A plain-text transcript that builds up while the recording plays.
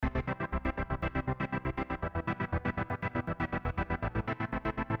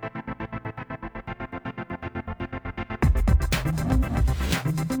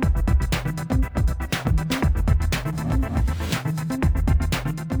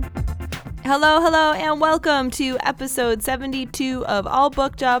Hello, and welcome to episode 72 of All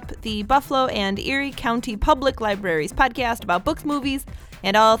Booked Up, the Buffalo and Erie County Public Library's podcast about books, movies,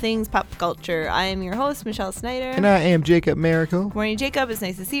 and all things pop culture. I am your host, Michelle Snyder. And I am Jacob Miracle. Morning, Jacob. It's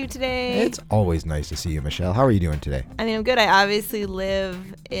nice to see you today. It's always nice to see you, Michelle. How are you doing today? I mean, I'm good. I obviously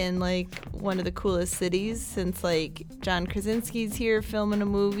live in, one of the coolest cities since, John Krasinski's here filming a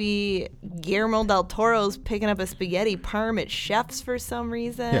movie. Guillermo del Toro's picking up a spaghetti parm at Chef's for some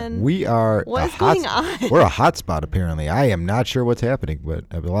reason. Yeah, we are. What's going on? We're a hot spot, apparently. I am not sure what's happening, but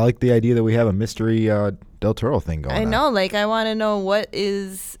I like the idea that we have a mystery Del Toro thing going on. I know. I want to know what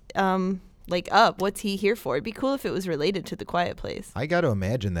is, up. What's he here for? It'd be cool if it was related to The Quiet Place. I got to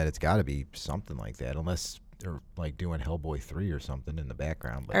imagine that it's got to be something like that, unless they're, doing Hellboy 3 or something in the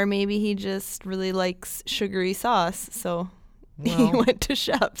background. But. Or maybe he just really likes sugary sauce, so he went to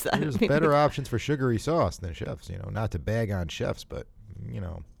Chef's. There's better options for sugary sauce than Chef's, not to bag on Chef's, but,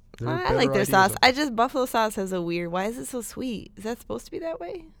 I like their sauce. Buffalo sauce has a weird, why is it so sweet? Is that supposed to be that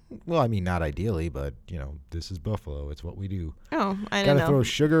way? Well, I mean, not ideally, but, this is Buffalo. It's what we do. Oh, I don't know. Gotta throw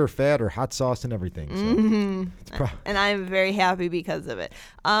sugar, fat, or hot sauce in everything. So and I'm very happy because of it.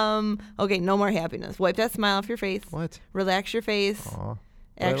 Okay, no more happiness. Wipe that smile off your face. What? Relax your face. Aw.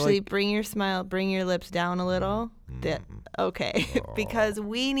 Actually, bring your lips down a little. Okay, because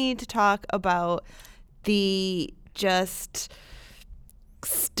we need to talk about the just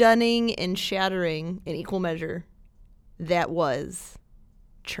stunning and shattering in equal measure that was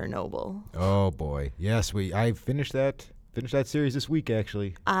Chernobyl. Oh boy, yes, I finished that series this week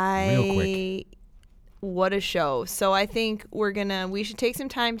actually. Real quick. What a show! So I think we should take some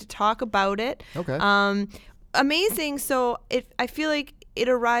time to talk about it. Okay. Amazing. So I feel like it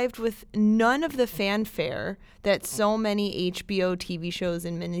arrived with none of the fanfare that so many HBO TV shows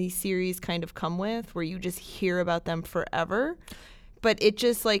and miniseries kind of come with, where you just hear about them forever. But it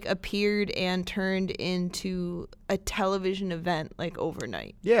just appeared and turned into a television event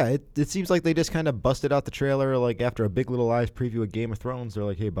overnight. Yeah, it seems like they just kind of busted out the trailer after a Big Little Lies preview of Game of Thrones. They're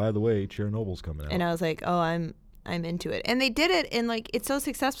like, hey, by the way, Chernobyl's coming out. And I was like, oh, I'm into it. And they did it, and it's so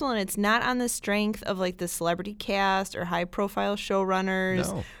successful, and it's not on the strength of the celebrity cast or high profile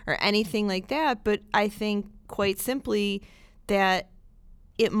showrunners or anything like that. But I think quite simply that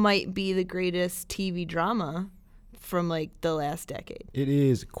it might be the greatest TV drama from the last decade. It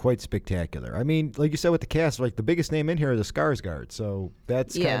is quite spectacular. I mean, like you said with the cast, the biggest name in here is a Skarsgård, so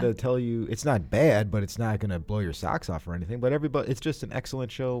that's kind of tell you it's not bad, but it's not going to blow your socks off or anything. But it's just an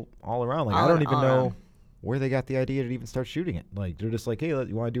excellent show all around. I don't even know where they got the idea to even start shooting it. They're just hey,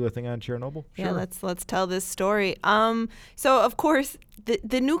 you want to do a thing on Chernobyl? Sure. Yeah, let's tell this story. So of course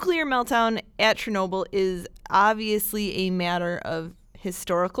the nuclear meltdown at Chernobyl is obviously a matter of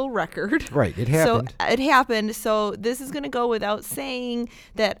historical record. Right, it happened. So it happened. So this is going to go without saying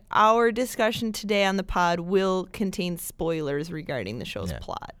that our discussion today on the pod will contain spoilers regarding the show's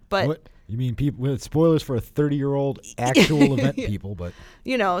plot. But what? You mean people with spoilers for a 30-year-old actual event, people? But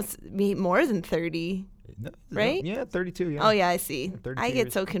it's more than 30. Right? Yeah, 32. Yeah. Oh, yeah, I see. I get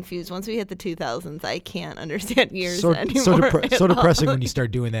years. So confused. Once we hit the 2000s, I can't understand years anymore. So depressing when you start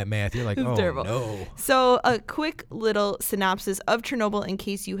doing that math. You're like, oh, terrible. No. So a quick little synopsis of Chernobyl in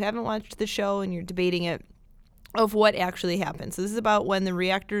case you haven't watched the show and you're debating it, of what actually happened. So this is about when the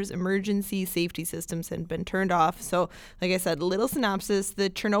reactor's emergency safety systems had been turned off. So like I said, little synopsis,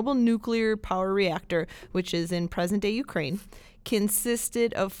 the Chernobyl nuclear power reactor, which is in present-day Ukraine,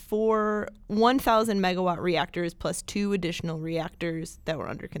 consisted of 4 1,000 megawatt reactors plus 2 additional reactors that were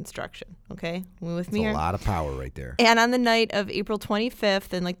under construction. Okay? We with me here? That's a lot of power right there. And on the night of April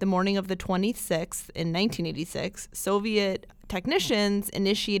 25th and the morning of the 26th in 1986, Soviet technicians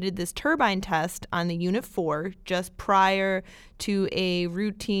initiated this turbine test on the Unit 4 just prior to a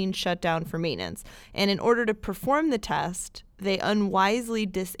routine shutdown for maintenance. And in order to perform the test, they unwisely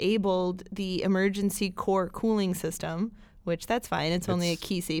disabled the emergency core cooling system, which that's fine. It's only a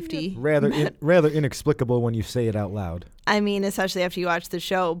key safety. Rather inexplicable when you say it out loud. I mean, especially after you watch the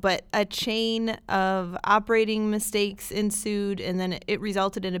show. But a chain of operating mistakes ensued, and then it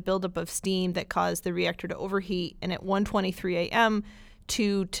resulted in a buildup of steam that caused the reactor to overheat. And at 1:23 a.m.,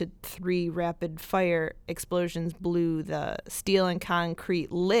 2 to 3 rapid fire explosions blew the steel and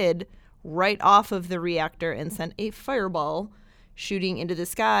concrete lid right off of the reactor and sent a fireball shooting into the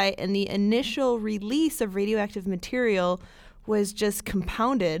sky, and the initial release of radioactive material was just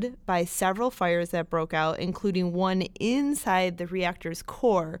compounded by several fires that broke out, including one inside the reactor's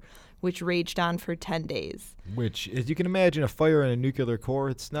core, which raged on for 10 days. Which, as you can imagine, a fire in a nuclear core,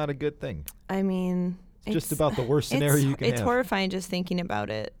 it's not a good thing. I mean, it's just about the worst scenario you can have. It's horrifying just thinking about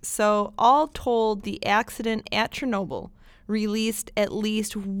it. So all told, the accident at Chernobyl released at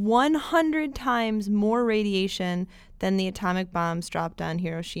least 100 times more radiation than the atomic bombs dropped on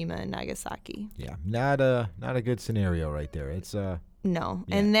Hiroshima and Nagasaki. Yeah, not a good scenario right there. It's No,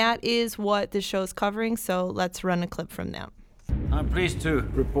 yeah. and that is what the show's covering, so let's run a clip from that. I'm pleased to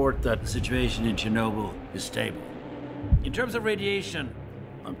report that the situation in Chernobyl is stable. In terms of radiation,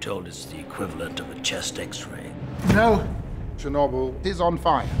 I'm told it's the equivalent of a chest x-ray. No, Chernobyl is on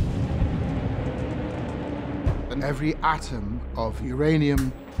fire. And every atom of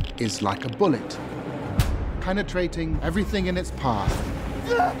uranium is like a bullet, penetrating everything in its path.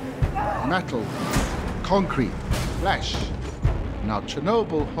 Metal, concrete, flesh. Now,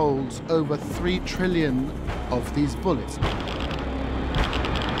 Chernobyl holds over 3 trillion of these bullets.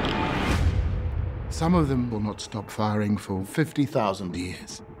 Some of them will not stop firing for 50,000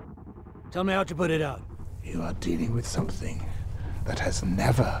 years. Tell me how to put it out. You are dealing with something that has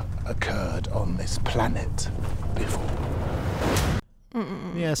never occurred on this planet before.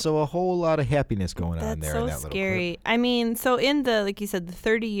 Yeah, so a whole lot of happiness going on That's there. so in that little scary. clip. I mean, so in the, like you said, the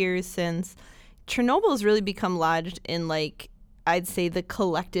 30 years since, Chernobyl's really become lodged in, like, I'd say the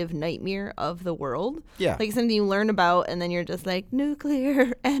collective nightmare of the world. Yeah. Like something you learn about and then you're just like,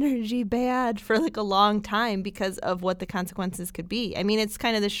 nuclear energy bad for like a long time because of what the consequences could be. I mean, it's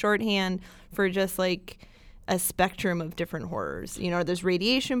kind of the shorthand for just like a spectrum of different horrors. You know, there's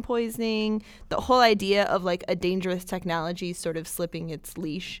radiation poisoning. The whole idea of like a dangerous technology sort of slipping its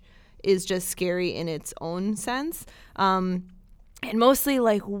leash is just scary in its own sense. And mostly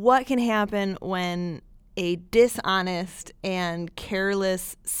like what can happen when a dishonest and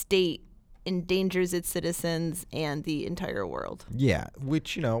careless state endangers its citizens and the entire world. Yeah,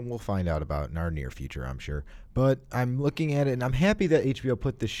 which, we'll find out about in our near future, I'm sure. But I'm looking at it, and I'm happy that HBO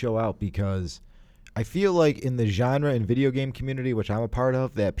put this show out because I feel like in the genre and video game community, which I'm a part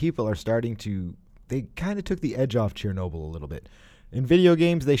of, that people are starting to, they kind of took the edge off Chernobyl a little bit. In video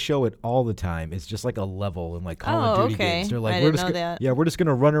games, they show it all the time. It's just like a level in like Call of Duty games. They're like, I didn't know that. Yeah, we're just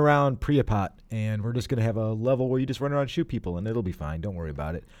gonna run around Pripyat, and we're just gonna have a level where you just run around and shoot people, and it'll be fine. Don't worry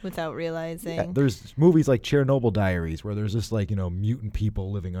about it. Without realizing. Yeah, there's movies like Chernobyl Diaries where there's just like mutant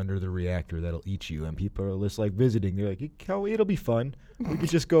people living under the reactor that'll eat you, and people are just like visiting. They're like, oh, it'll be fun. We could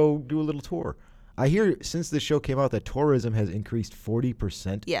just go do a little tour. I hear since the show came out that tourism has increased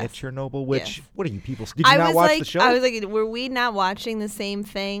 40% Yes. at Chernobyl, which, Yes. what are you people, did you not watch the show? I was like, were we not watching the same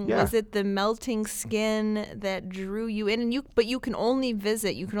thing? Yeah. Was it the melting skin that drew you in? And but you can only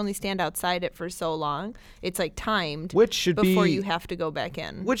visit, you can only stand outside it for so long. It's like timed Which should before be, you have to go back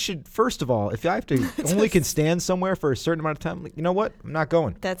in. Which should, first of all, if I have to only can stand somewhere for a certain amount of time, like, you know what? I'm not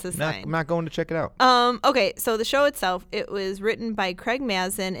going. That's a sign. I'm not going to check it out. Okay, so the show itself, it was written by Craig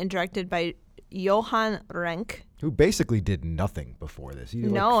Mazin and directed by Johan Renck. Who basically did nothing before this. He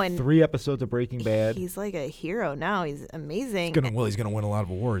did and 3 episodes of Breaking Bad. He's like a hero now. He's amazing. He's gonna win a lot of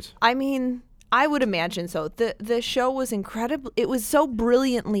awards. I mean, I would imagine so. The show was incredible. It was so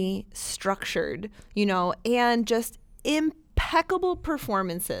brilliantly structured, and just impeccable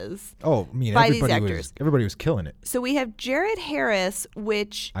performances. Oh, I mean, by these actors. Everybody was killing it. So we have Jared Harris,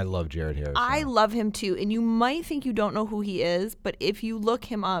 which I love Jared Harris. I love him too. And you might think you don't know who he is, but if you look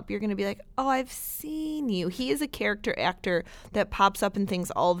him up, you're going to be like, oh, I've seen you. He is a character actor that pops up in things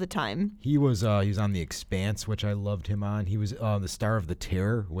all the time. He was on The Expanse, which I loved him on. He was the star of The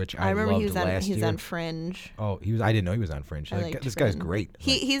Terror, which I remember loved he was last year. on Fringe. Oh, I didn't know he was on Fringe. I liked This guy's Fringe. great.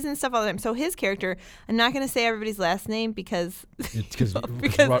 He's in stuff all the time. So his character, I'm not going to say everybody's last name because Because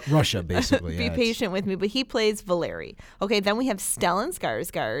Russia, basically. be patient with me, but he plays Valeri. Okay, then we have Stellan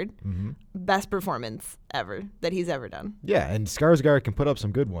Skarsgård. Mm-hmm. Best performance ever that he's ever done. Yeah, and Skarsgård can put up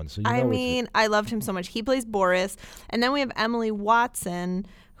some good ones. So I loved him so much. He plays Boris. And then we have Emily Watson,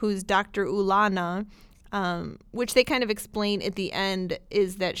 who's Dr. Ulana, which they kind of explain at the end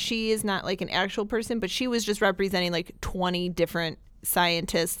is that she is not like an actual person, but she was just representing like 20 different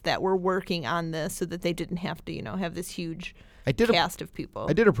scientists that were working on this so that they didn't have to, have this huge cast of people.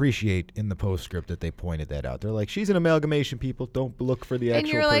 I did appreciate in the postscript that they pointed that out. They're like, she's an amalgamation, people. Don't look for the actual and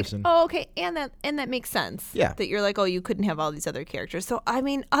you're person. like, oh, okay, and that makes sense. Yeah. That you're like, oh, you couldn't have all these other characters. So, I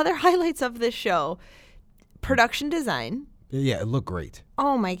mean, other highlights of this show, production design. Yeah, it looked great.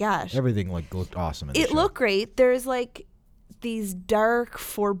 Oh, my gosh. Everything looked awesome in the show. It looked great. There's like these dark,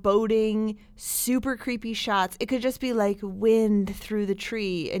 foreboding, super creepy shots. It could just be like wind through the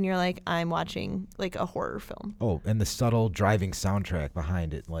tree, and you're like, I'm watching like a horror film. Oh, and the subtle driving soundtrack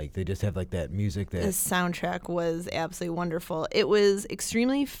behind it. Like, they just have like that music that... The soundtrack was absolutely wonderful. It was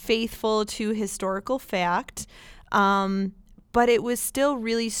extremely faithful to historical fact, but it was still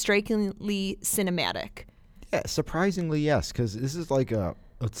really strikingly cinematic. Yeah, surprisingly, yes, because this is like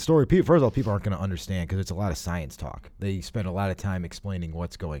a story. First of all, people aren't going to understand because it's a lot of science talk. They spend a lot of time explaining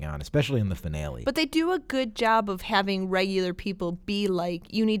what's going on, especially in the finale. But they do a good job of having regular people be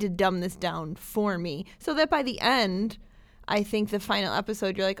like, you need to dumb this down for me. So that by the end, I think the final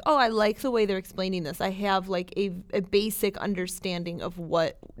episode, you're like, oh, I like the way they're explaining this. I have like a basic understanding of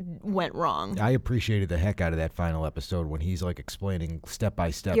what went wrong. I appreciated the heck out of that final episode when he's like explaining step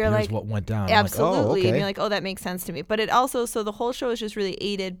by step, You're here's like, what went down. Absolutely. I'm like, oh, okay. And you're like, oh, that makes sense to me. But it also, so the whole show is just really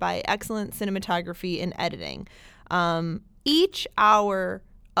aided by excellent cinematography and editing. Each hour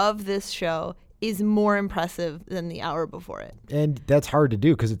of this show is more impressive than the hour before it. And that's hard to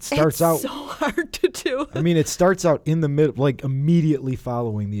do because it starts out so hard to do. I mean, it starts out in the middle, like immediately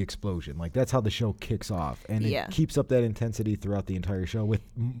following the explosion. Like that's how the show kicks off. And it keeps up that intensity throughout the entire show with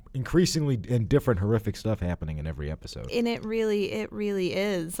increasingly and different horrific stuff happening in every episode. And it really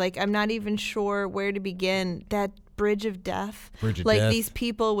is. Like, I'm not even sure where to begin. That bridge of death. These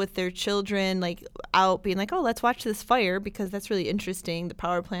people with their children, like, out being like, oh, let's watch this fire because that's really interesting. The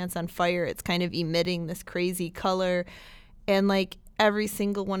power plant's on fire. It's kind of emitting this crazy color. And, like, every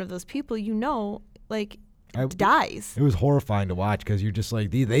single one of those people, dies. It was horrifying to watch because you're just like,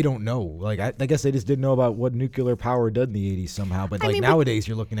 they don't know. Like, I guess they just didn't know about what nuclear power did in the 80s somehow. But, nowadays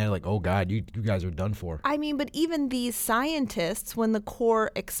you're looking at it like, oh, God, you guys are done for. I mean, but even these scientists, when the core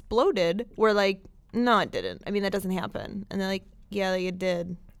exploded, were like, no, it didn't. I mean, that doesn't happen. And they're like, yeah, it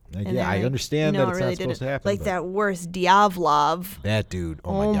did. I understand that it's not supposed to happen. Like that worst Diavlov. That dude.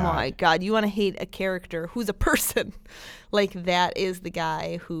 Oh my God. You want to hate a character who's a person. Like, that is the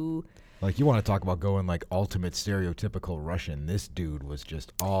guy who... Like, you want to talk about going, like, ultimate stereotypical Russian. This dude was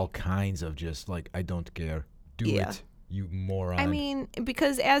just all kinds of just, like, I don't care. Do it, you moron. I mean,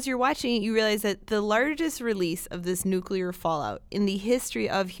 because as you're watching it, you realize that the largest release of this nuclear fallout in the history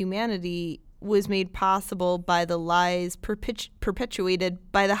of humanity was made possible by the lies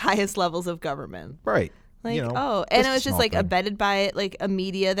perpetuated by the highest levels of government. Right. Like, and it was just like abetted by like a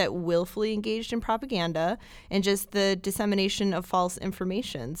media that willfully engaged in propaganda and just the dissemination of false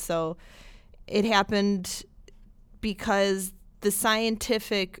information. So it happened because the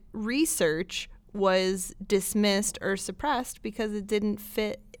scientific research was dismissed or suppressed because it didn't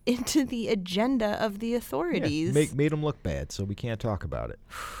fit into the agenda of the authorities. Yeah, made them look bad, so we can't talk about it.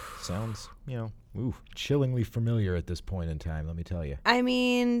 Sounds, chillingly familiar at this point in time, let me tell you. I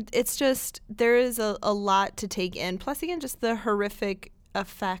mean, it's just, there is a lot to take in. Plus, again, just the horrific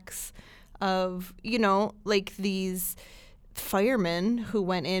effects of, like these firemen who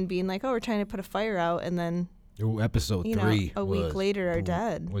went in being like, oh, we're trying to put a fire out, and then... Episode 3 a week later are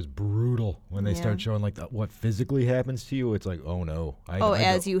dead. Was brutal when they start showing like what physically happens to you. It's like, oh no.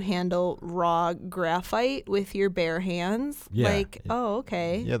 As you handle raw graphite with your bare hands. Yeah. Like, oh,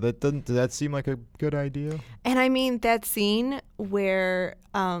 okay. Yeah, does that seem like a good idea? And I mean that scene where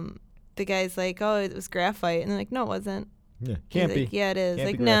the guy's like, oh, it was graphite, and they're like, no, it wasn't. Yeah, can't be. Like, yeah, it is. Can't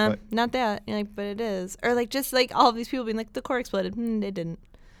like, nah, not that. And like, but it is. Or like, just like all of these people being like, the core exploded. It didn't.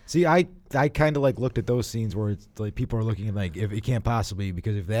 See, I kind of like looked at those scenes where it's like people are looking at like, if it can't possibly,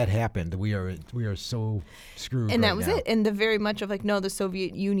 because if that happened, we are so screwed. And right that was now. it. And the very much of like, no, the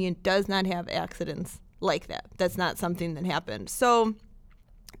Soviet Union does not have accidents like that. That's not something that happened. So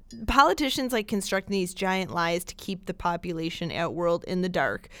politicians like constructing these giant lies to keep the population outworld in the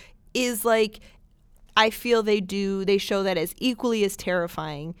dark is like, I feel they show that as equally as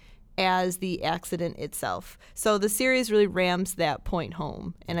terrifying as the accident itself. So the series really rams that point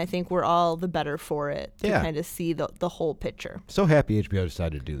home, and I think we're all the better for it to kind of see the whole picture. So happy HBO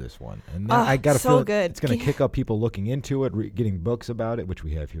decided to do this one. And I got to feel good. It's going to kick up people looking into it, getting books about it, which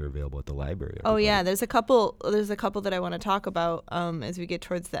we have here available at the library. Oh yeah, there's a couple that I want to talk about as we get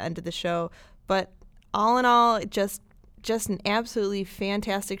towards the end of the show. But all in all, just an absolutely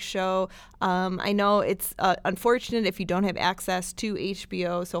fantastic show. I know it's unfortunate if you don't have access to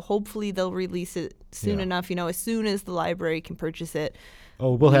HBO, so hopefully they'll release it soon enough, as soon as the library can purchase it.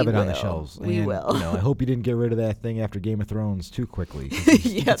 Oh, we'll have it on the shelves. We will. I hope you didn't get rid of that thing after Game of Thrones too quickly.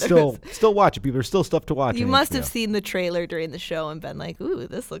 You can still watch it, people. There's still stuff to watch. You must have seen the trailer during the show and been like, ooh,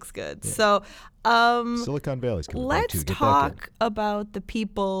 this looks good. Yeah. So Silicon Valley's coming let's back too. talk about the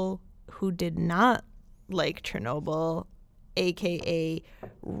people who did not like Chernobyl, a.k.a.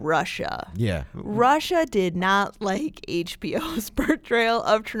 Russia. Yeah. Russia did not like HBO's portrayal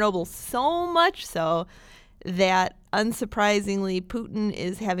of Chernobyl, so much so that, unsurprisingly, Putin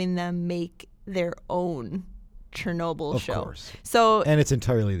is having them make their own Chernobyl show. Of course. And it's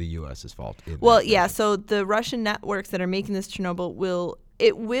entirely the U.S.'s fault. So the Russian networks that are making this Chernobyl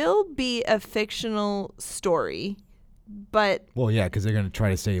will be a fictional story But well, yeah, because they're going to try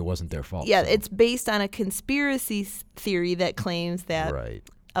to say it wasn't their fault. yeah, so. it's based on a conspiracy theory that claims that, right.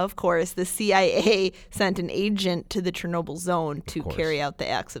 of course, the CIA sent an agent to the Chernobyl zone to carry out the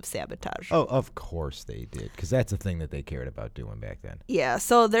acts of sabotage. Oh, of course they did, because that's the thing that they cared about doing back then. Yeah,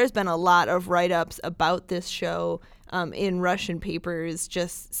 so there's been a lot of write-ups about this show in Russian papers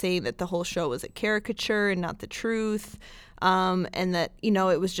just saying that the whole show was a caricature and not the truth, and that, you know,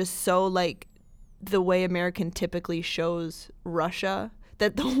 it was just so like the way American typically shows Russia,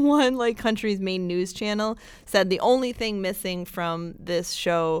 that the one like country's main news channel said the only thing missing from this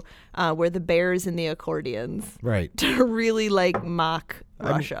show were the bears and the accordions. Right. To really like mock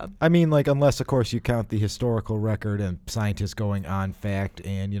Russia. I mean, like, unless, of course, you count the historical record and scientists going on fact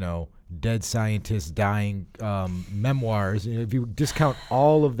and, you know, dead scientists dying memoirs. You know, if you discount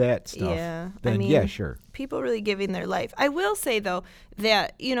all of that stuff, then yeah, sure. People really giving their life. I will say, though,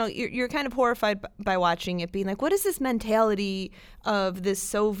 that, you know, you're kind of horrified by watching it, being like, what is this mentality of this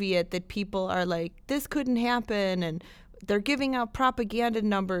Soviet that people are like, this couldn't happen, and they're giving out propaganda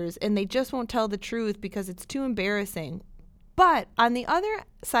numbers, and they just won't tell the truth because it's too embarrassing. But on the other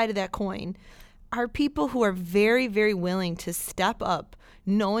side of that coin are people who are very, very willing to step up,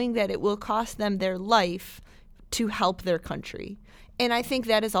 knowing that it will cost them their life to help their country. And I think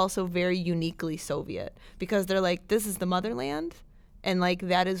that is also very uniquely Soviet, because they're like, this is the motherland, and like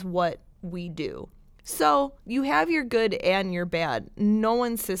that is what we do. So you have your good and your bad. No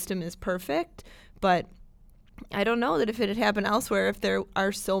one's system is perfect, but I don't know that if it had happened elsewhere, if there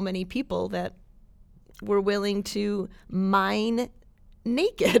are so many people that were willing to mine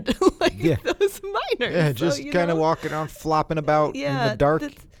naked like those miners. Yeah, just kind of walking around, flopping about in the dark.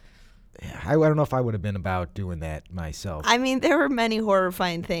 I don't know if I would have been about doing that myself. I mean, there were many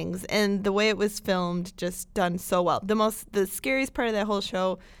horrifying things, and the way it was filmed, just done so well. The scariest part of that whole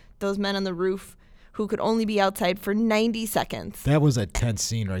show, those men on the roof who could only be outside for 90 seconds. That was a tense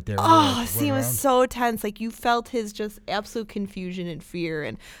scene right there. Oh, the scene was so tense. Like, you felt his just absolute confusion and fear.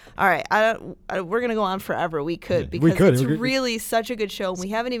 And all right, we're going to go on forever. We could, because it's really such a good show. And we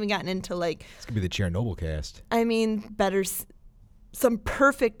haven't even gotten into, like... It's going to be the Chernobyl cast. I mean, some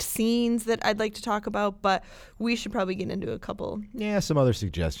perfect scenes that I'd like to talk about, but we should probably get into a couple. Yeah, some other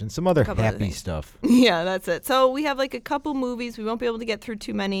suggestions, some other happy stuff. Yeah, that's it. So we have like a couple movies. We won't be able to get through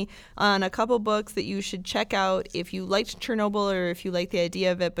too many. On a couple books that you should check out if you liked Chernobyl or if you like the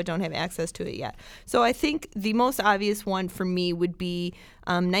idea of it but don't have access to it yet. So I think the most obvious one for me would be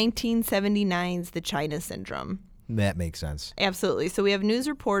 1979's The China Syndrome. That makes sense. Absolutely. So we have a news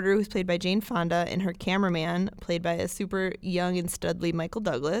reporter who's played by Jane Fonda and her cameraman played by a super young and studly Michael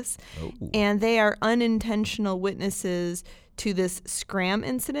Douglas. Oh. And they are unintentional witnesses to this SCRAM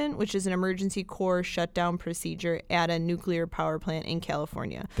incident, which is an emergency core shutdown procedure at a nuclear power plant in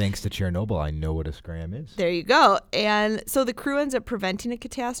California. Thanks to Chernobyl, I know what a SCRAM is. There you go. And so the crew ends up preventing a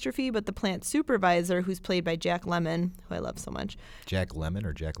catastrophe, but the plant supervisor, who's played by Jack Lemmon, who I love so much. Jack Lemmon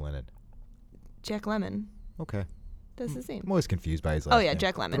or Jack Lemmon? Jack Lemmon. Okay. That's his name. I'm always confused by his last name.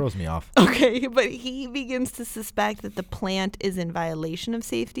 Jack Lemmon. Throws me off. Okay, but he begins to suspect that the plant is in violation of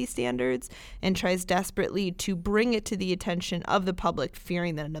safety standards and tries desperately to bring it to the attention of the public,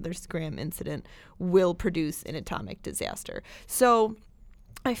 fearing that another SCRAM incident will produce an atomic disaster. So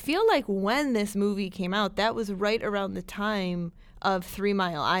I feel like when this movie came out, that was right around the time of 3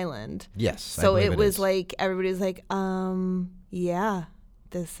 Mile Island. Yes. So it was like, everybody was like, yeah,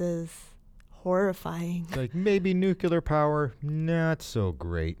 this is horrifying. Like, maybe nuclear power, not so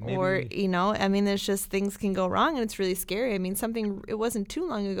great. Maybe. Or, you know, I mean, there's just things can go wrong, and it's really scary. I mean, it wasn't too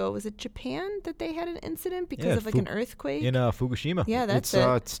long ago. Was it Japan that they had an incident because of like an earthquake? In Fukushima. Yeah, that's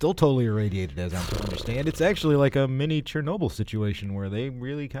It's still totally irradiated, as I'm to understand. It's actually like a mini Chernobyl situation where they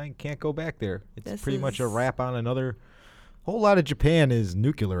really can't go back there. It's pretty much a wrap on another... Whole lot of Japan is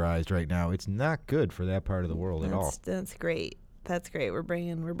nuclearized right now. It's not good for that part of the world at all. That's great. That's great. We're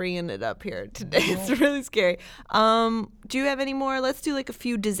bringing it up here today. It's really scary. Do you have any more? Let's do like a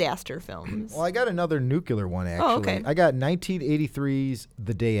few disaster films. Well, I got another nuclear one, actually. Oh, okay. I got 1983's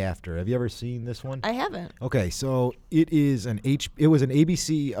The Day After. Have you ever seen this one? I haven't. Okay, so it was an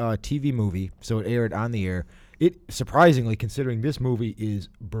ABC TV movie, so it aired on the air. It, surprisingly, considering this movie is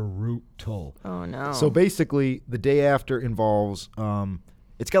brutal. Oh, no. So basically, The Day After involves...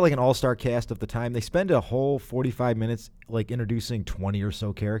 it's got like an all-star cast of the time. They spend a whole 45 minutes like introducing 20 or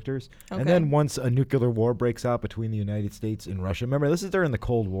so characters. Okay. And then once a nuclear war breaks out between the United States and Russia, remember, this is during the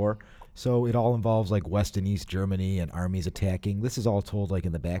Cold War, so it all involves like West and East Germany and armies attacking. This is all told like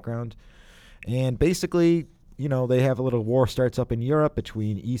in the background. And basically, they have a little war starts up in Europe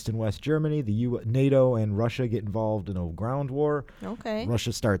between East and West Germany. NATO and Russia get involved in a ground war. Okay.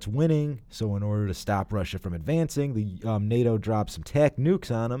 Russia starts winning, so in order to stop Russia from advancing, the NATO drops some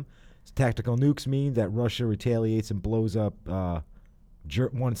nukes on them. Tactical nukes mean that Russia retaliates and blows up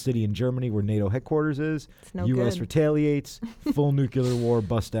one city in Germany where NATO headquarters is. It's no U.S. good. retaliates, full nuclear war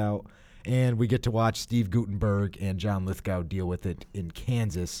bust out, and we get to watch Steve Guttenberg and John Lithgow deal with it in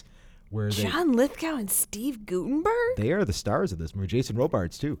Kansas. John Lithgow and Steve Guttenberg? They are the stars of this movie. Jason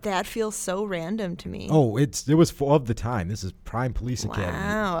Robards, too. That feels so random to me. Oh, it was of the time. This is prime Police Academy.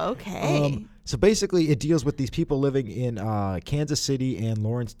 Wow, okay. So basically, it deals with these people living in Kansas City and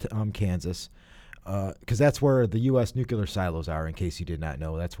Lawrence, Kansas, because that's where the U.S. nuclear silos are, in case you did not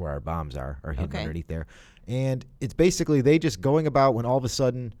know. That's where our bombs are hidden underneath there. And it's basically they just going about when all of a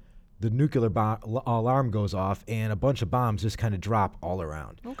sudden the nuclear alarm goes off and a bunch of bombs just kind of drop all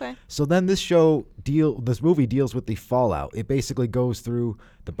around. Okay. So then this movie deals with the fallout. It basically goes through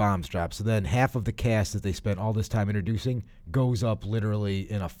the bombs drop. So then half of the cast that they spent all this time introducing goes up literally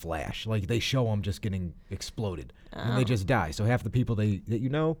in a flash. Like they show them just getting exploded and they just die. So half the people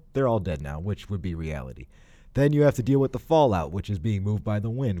that they're all dead now, which would be reality. Then you have to deal with the fallout, which is being moved by the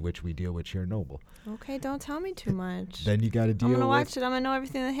wind, which we deal with Chernobyl. Okay, don't tell me too much. Then you got to deal with... I'm going to watch it. I'm going to know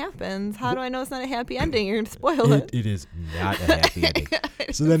everything that happens. How do I know it's not a happy ending? You're going to spoil it. It is not a happy ending.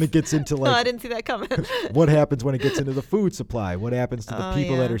 So then it gets into No, I didn't see that coming. What happens when it gets into the food supply? What happens to the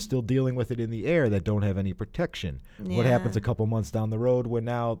people that are still dealing with it in the air that don't have any protection? Yeah. What happens a couple months down the road when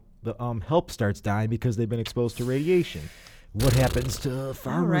now the help starts dying because they've been exposed to radiation? What happens to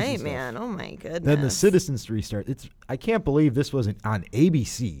farmers? All right, and stuff? man. Oh, my goodness. Then the citizens restart. I can't believe this wasn't on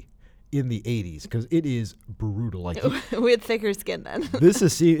ABC in the 80s because it is brutal. Like we had thicker skin then.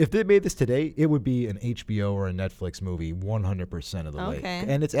 if they made this today, it would be an HBO or a Netflix movie 100% of the way.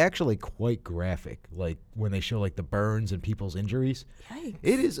 And it's actually quite graphic, like when they show like the burns and people's injuries. Yikes.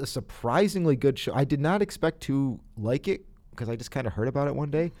 It is a surprisingly good show. I did not expect to like it because I just kind of heard about it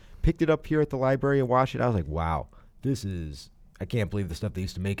one day, picked it up here at the library and watched it. I was like, wow. I can't believe the stuff they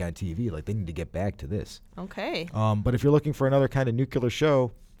used to make on TV. Like, they need to get back to this. Okay. But if you're looking for another kind of nuclear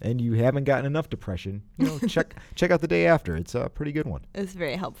show and you haven't gotten enough depression, check out The Day After. It's a pretty good one. It's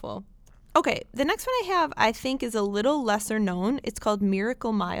very helpful. Okay, the next one I have, I think, is a little lesser known. It's called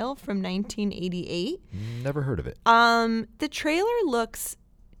Miracle Mile from 1988. Never heard of it. The trailer looks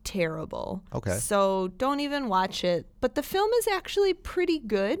terrible. Okay. So don't even watch it. But the film is actually pretty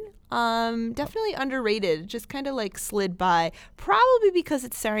good. Definitely underrated. Just kind of like slid by, probably because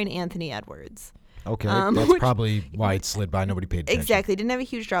it's starring Anthony Edwards. Okay, that's probably why it slid by. Nobody paid attention. Exactly. Didn't have a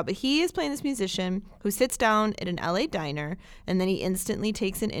huge draw, but he is playing this musician who sits down at an LA diner, and then he instantly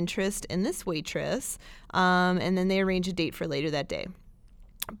takes an interest in this waitress, and then they arrange a date for later that day.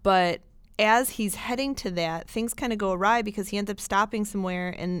 But as he's heading to that, things kind of go awry because he ends up stopping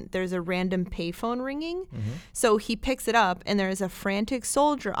somewhere and there's a random payphone ringing. Mm-hmm. So he picks it up and there is a frantic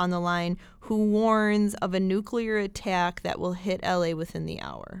soldier on the line who warns of a nuclear attack that will hit LA within the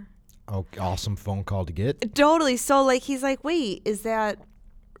hour. Oh, awesome phone call to get. Totally. So he's like, wait, is that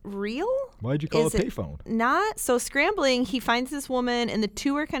real? Why'd you call it payphone? Not. So scrambling, he finds this woman, and the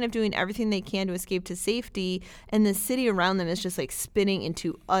two are kind of doing everything they can to escape to safety, and the city around them is just spinning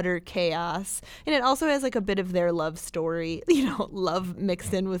into utter chaos. And it also has a bit of their love story, love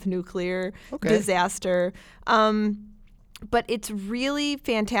mixed in with nuclear disaster. But it's really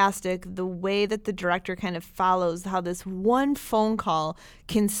fantastic the way that the director kind of follows how this one phone call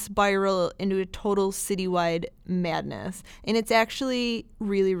can spiral into a total citywide madness. And it's actually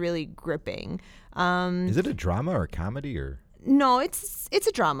really, really gripping. Is it a drama or a comedy or? No, it's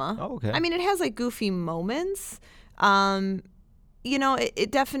a drama. Oh, okay. I mean, it has goofy moments.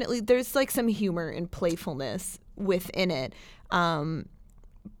 It definitely, there's some humor and playfulness within it.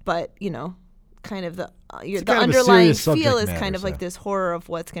 But, kind of the underlying feel is kind of this horror of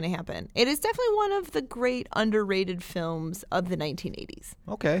what's going to happen. It is definitely one of the great underrated films of the 1980s.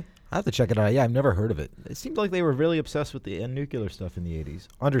 Okay. I have to check it out. Yeah, I've never heard of it. It seemed like they were really obsessed with the nuclear stuff in the 80s.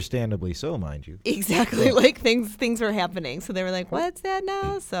 Understandably so, mind you. Exactly. Things were happening. So they were like, what's that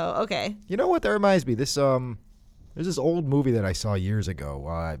now? So, okay. You know what? That reminds me. There's this old movie that I saw years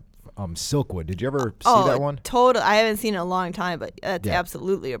ago. Silkwood. Did you ever see that one? Totally. I haven't seen it in a long time, but that's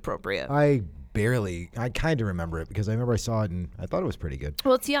absolutely appropriate. I kind of remember it because I remember I saw it and I thought it was pretty good.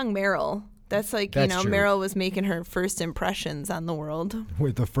 Well, it's young Meryl. That's true. Meryl was making her first impressions on the world.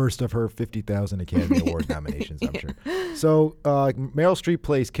 With the first of her 50,000 Academy Award nominations, I'm sure. So Meryl Streep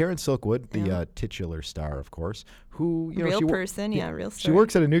plays Karen Silkwood, the titular star, of course, who, real person, real story. She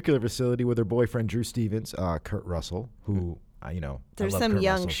works at a nuclear facility with her boyfriend, Drew Stevens, Kurt Russell, who There's some Kurt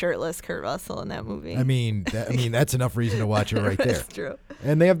young Russell. shirtless Kurt Russell in that movie. I mean, that's enough reason to watch it right there. That's true.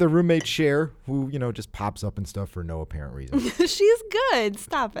 And they have their roommate Cher, who just pops up and stuff for no apparent reason. She's good.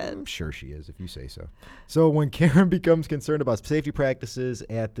 Stop it. I'm sure she is, if you say so. So when Karen becomes concerned about safety practices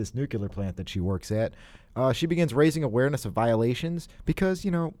at this nuclear plant that she works at, she begins raising awareness of violations because,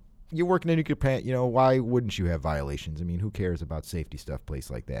 you work in a nuclear plant, why wouldn't you have violations? I mean, who cares about safety stuff, place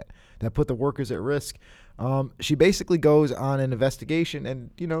like that put the workers at risk? She basically goes on an investigation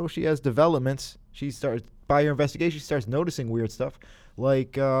and, she has developments. By her investigation, she starts noticing weird stuff.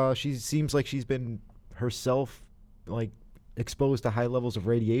 Like, she seems like she's been herself, exposed to high levels of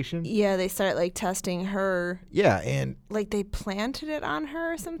radiation. Yeah, they start, testing her. Yeah, and... they planted it on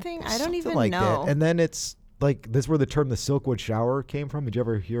her or something? I don't even like know. That. And then it's... this is where the term the Silkwood shower came from. Did you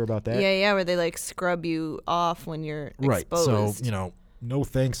ever hear about that? Yeah, where they scrub you off when you're right. exposed. So, no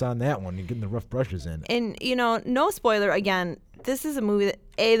thanks on that one. You're getting the rough brushes in. And, no spoiler, again, this is a movie that,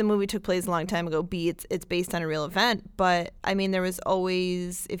 A, the movie took place a long time ago, B, it's based on a real event. But, I mean, there was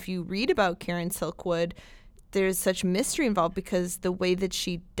always, if you read about Karen Silkwood, there's such mystery involved because the way that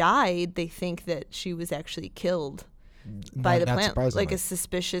she died, they think that she was actually killed by the plant, like a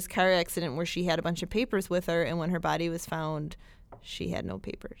suspicious car accident where she had a bunch of papers with her, and when her body was found, she had no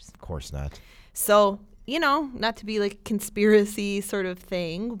papers. Of course not. So, not to be like a conspiracy sort of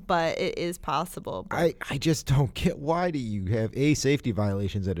thing, but it is possible. I just don't get, why do you have safety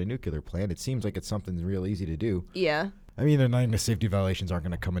violations at a nuclear plant? It seems like it's something real easy to do. Yeah. I mean, the safety violations aren't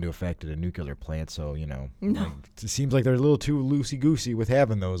going to come into effect at a nuclear plant, so, No. It seems like they're a little too loosey-goosey with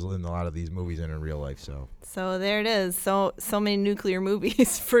having those in a lot of these movies and in real life, so. So there it is. So many nuclear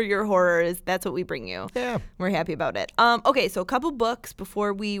movies for your horrors. That's what we bring you. Yeah. We're happy about it. Okay, so a couple books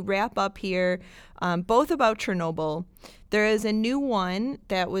before we wrap up here, both about Chernobyl. There is a new one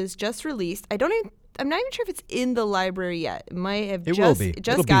that was just released. I'm not even sure if it's in the library yet. It might have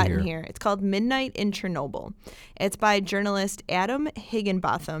just gotten here. It's called Midnight in Chernobyl. It's by journalist Adam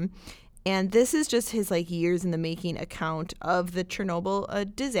Higginbotham. And this is just his years in the making account of the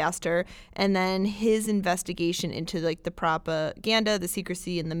Chernobyl disaster, and then his investigation into the propaganda, the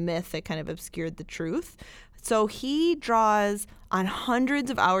secrecy, and the myth that kind of obscured the truth. So he draws on hundreds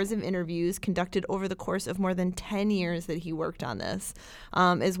of hours of interviews conducted over the course of more than 10 years that he worked on this,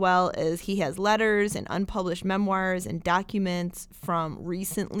 as well as he has letters and unpublished memoirs and documents from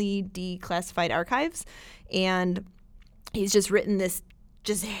recently declassified archives. And he's just written this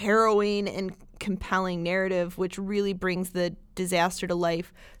just harrowing and compelling narrative, which really brings the disaster to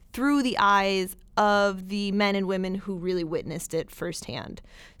life through the eyes of the men and women who really witnessed it firsthand.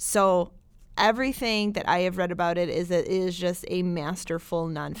 So everything that I have read about it is that it is just a masterful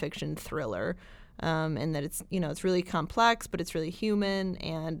nonfiction thriller, and that it's it's really complex, but it's really human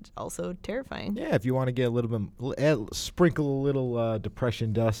and also terrifying. Yeah, if you want to get a little bit, sprinkle a little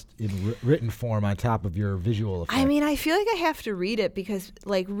depression dust in written form on top of your visual effect. I mean, I feel like I have to read it because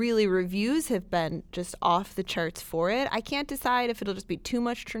really reviews have been just off the charts for it. I can't decide if it'll just be too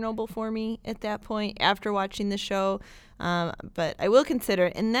much Chernobyl for me at that point after watching the show. But I will consider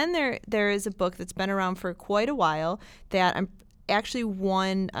it. And then there is a book that's been around for quite a while that actually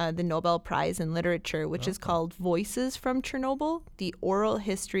won the Nobel Prize in Literature, which is called Voices from Chernobyl, The Oral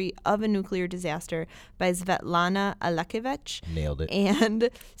History of a Nuclear Disaster by Svetlana Alexievich. Nailed it. And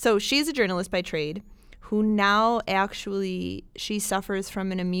so she's a journalist by trade who now she suffers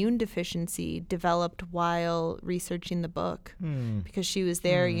from an immune deficiency developed while researching the book because she was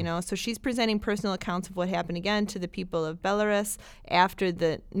there, So she's presenting personal accounts of what happened again to the people of Belarus after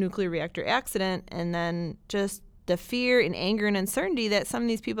the nuclear reactor accident, and then just the fear and anger and uncertainty that some of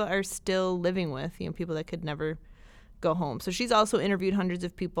these people are still living with, people that could never go home. So she's also interviewed hundreds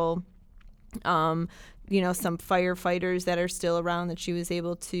of people, some firefighters that are still around that she was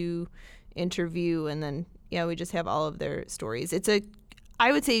able to interview, and then we just have all of their stories. It's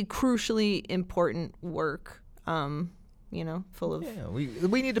I would say crucially important work, full of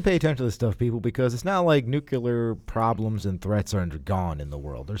we need to pay attention to this stuff, people, because it's not like nuclear problems and threats are gone in the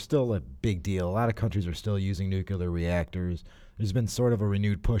world. They're still a big deal. A lot of countries are still using nuclear reactors. There's been sort of a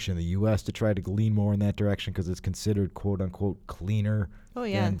renewed push in the U.S. to try to lean more in that direction because it's considered quote unquote cleaner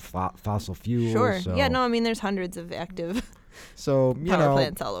than fossil fuels. Sure. So. Yeah. No. I mean, there's hundreds of active power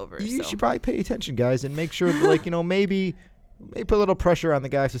plants all over. You should probably pay attention, guys, and make sure that, maybe Maybe put a little pressure on the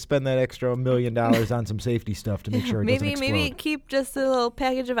guys to spend that extra $1 million on some safety stuff to make sure it doesn't explode. Maybe keep just a little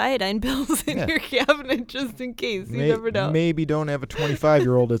package of iodine pills in your cabinet just in case. You never know. Maybe don't have a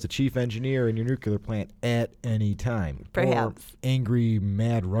 25-year-old as a chief engineer in your nuclear plant at any time. Perhaps. Or angry,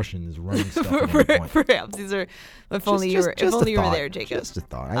 mad Russians running stuff at any point. Perhaps. These are, if only you were there, Jacob. Just a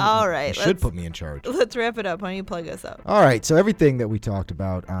thought. All right. You should put me in charge. Let's wrap it up. Why don't you plug us up? All right. So everything that we talked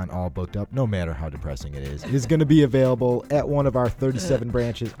about on All Booked Up, no matter how depressing it is going to be available at one of our 37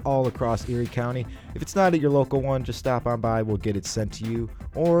 branches all across Erie County. If it's not at your local one, just stop on by. We'll get it sent to you.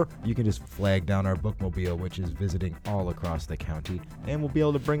 Or you can just flag down our bookmobile, which is visiting all across the county. And we'll be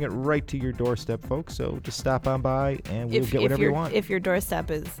able to bring it right to your doorstep, folks. So just stop on by and we'll get whatever you want. If your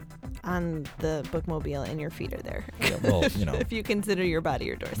doorstep is on the bookmobile and your feet are there. Yeah, well, if you consider your body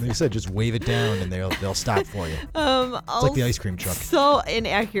your doorstep. Like I said, just wave it down and they'll stop for you. It's like the ice cream truck. So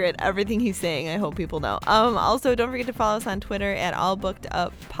inaccurate, everything he's saying. I hope people know. Also, don't forget to follow us on Twitter at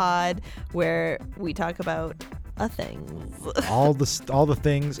AllBookedUpPod, where we talk about things. all the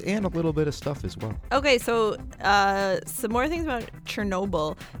things and a little bit of stuff as well. Okay, so some more things about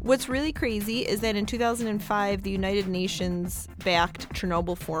Chernobyl. What's really crazy is that in 2005, the United Nations backed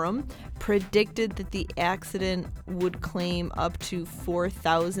Chernobyl Forum predicted that the accident would claim up to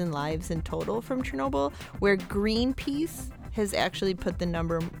 4,000 lives in total from Chernobyl, where Greenpeace has actually put the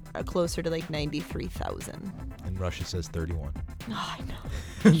number closer to like 93,000. And Russia says 31. Oh, I know.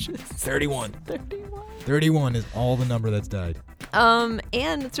 31. 31. 31 is all the number that's died. And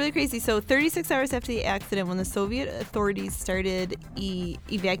it's really crazy. So 36 hours after the accident, when the Soviet authorities started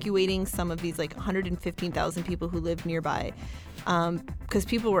evacuating some of these like 115,000 people who lived nearby, because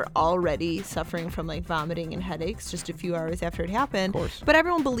people were already suffering from like vomiting and headaches just a few hours after it happened. Of course. But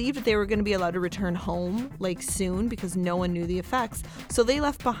everyone believed that they were going to be allowed to return home like soon because no one knew the effects. So they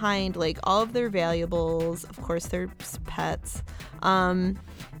left behind like all of their valuables, of course their pets,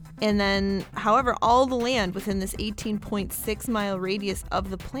 and then, however, all the land within this 18.6 mile radius of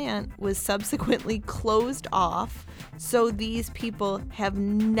the plant was subsequently closed off. So these people have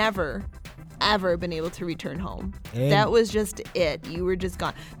never ever been able to return home. And that was just it. You were just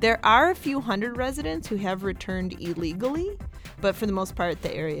gone. There are a few hundred residents who have returned illegally, but for the most part,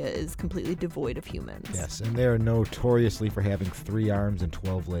 the area is completely devoid of humans. Yes, and they're notoriously for having 3 arms and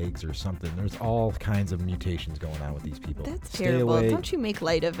 12 legs or something. There's all kinds of mutations going on with these people. That's Stay terrible. Away. Don't you make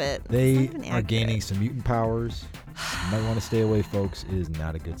light of it. They are gaining some mutant powers. You might want to stay away, folks. It is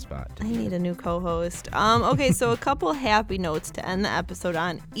not a good spot. I need a new co-host. Okay, so a couple happy notes to end the episode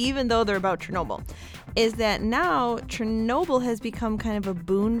on, even though they're about Chernobyl, is that now Chernobyl has become kind of a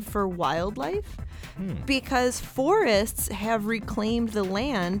boon for wildlife. Because forests have reclaimed the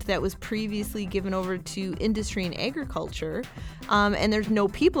land that was previously given over to industry and agriculture, and there's no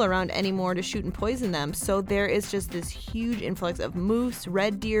people around anymore to shoot and poison them. So there is just this huge influx of moose,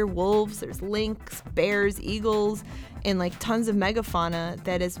 red deer, wolves, there's lynx, bears, eagles, and like tons of megafauna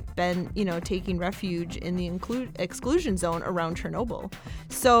that has been, taking refuge in the exclusion zone around Chernobyl.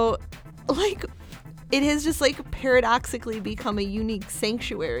 So, like, it has just like paradoxically become a unique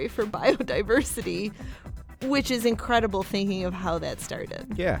sanctuary for biodiversity, which is incredible thinking of how that started.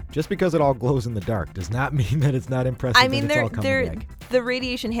 Yeah, just because it all glows in the dark does not mean that it's not impressive. I mean, that it's all coming back. The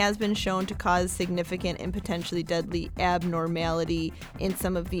radiation has been shown to cause significant and potentially deadly abnormality in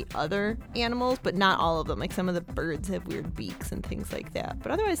some of the other animals, but not all of them. Like some of the birds have weird beaks and things like that.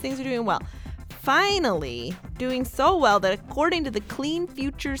 But otherwise, things are doing well. Finally, doing so well that according to the Clean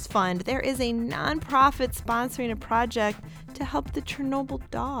Futures Fund, there is a nonprofit sponsoring a project to help the Chernobyl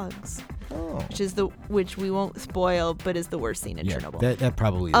dogs. Oh. Which we won't spoil, but is the worst scene in Chernobyl. That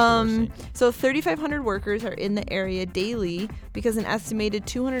probably is the worst scene. So 3,500 workers are in the area daily because an estimated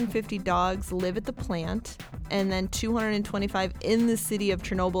 250 dogs live at the plant, and then 225 in the city of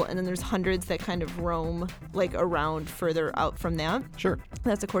Chernobyl, and then there's hundreds that kind of roam like around further out from that. Sure.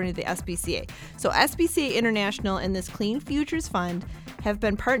 That's according to the SPCA. So SPCA International and this Clean Futures Fund have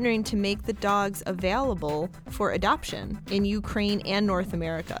been partnering to make the dogs available for adoption in Ukraine and North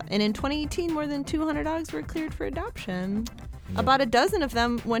America. And in 2018, more than 200 dogs were cleared for adoption. About a dozen of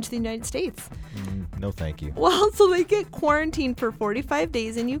them went to the United States. No, thank you. Well, so they get quarantined for 45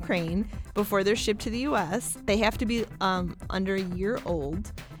 days in Ukraine before they're shipped to the U.S. They have to be under a year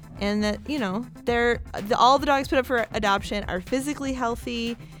old. And that, all the dogs put up for adoption are physically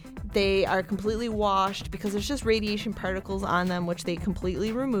healthy. They are completely washed because there's just radiation particles on them, which they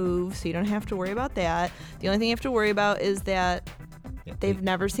completely remove, so you don't have to worry about that. The only thing you have to worry about is that they've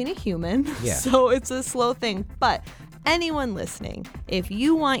never seen a human, so it's a slow thing. But anyone listening, if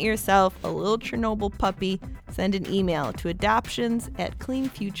you want yourself a little Chernobyl puppy, send an email to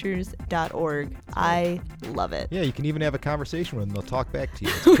adoptions@cleanfutures.org. I love it. Yeah, you can even have a conversation with them. They'll talk back to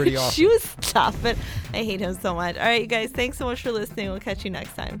you. It's pretty awesome. She was tough, but I hate him so much. All right, you guys, thanks so much for listening. We'll catch you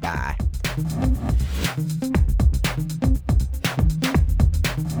next time. Bye.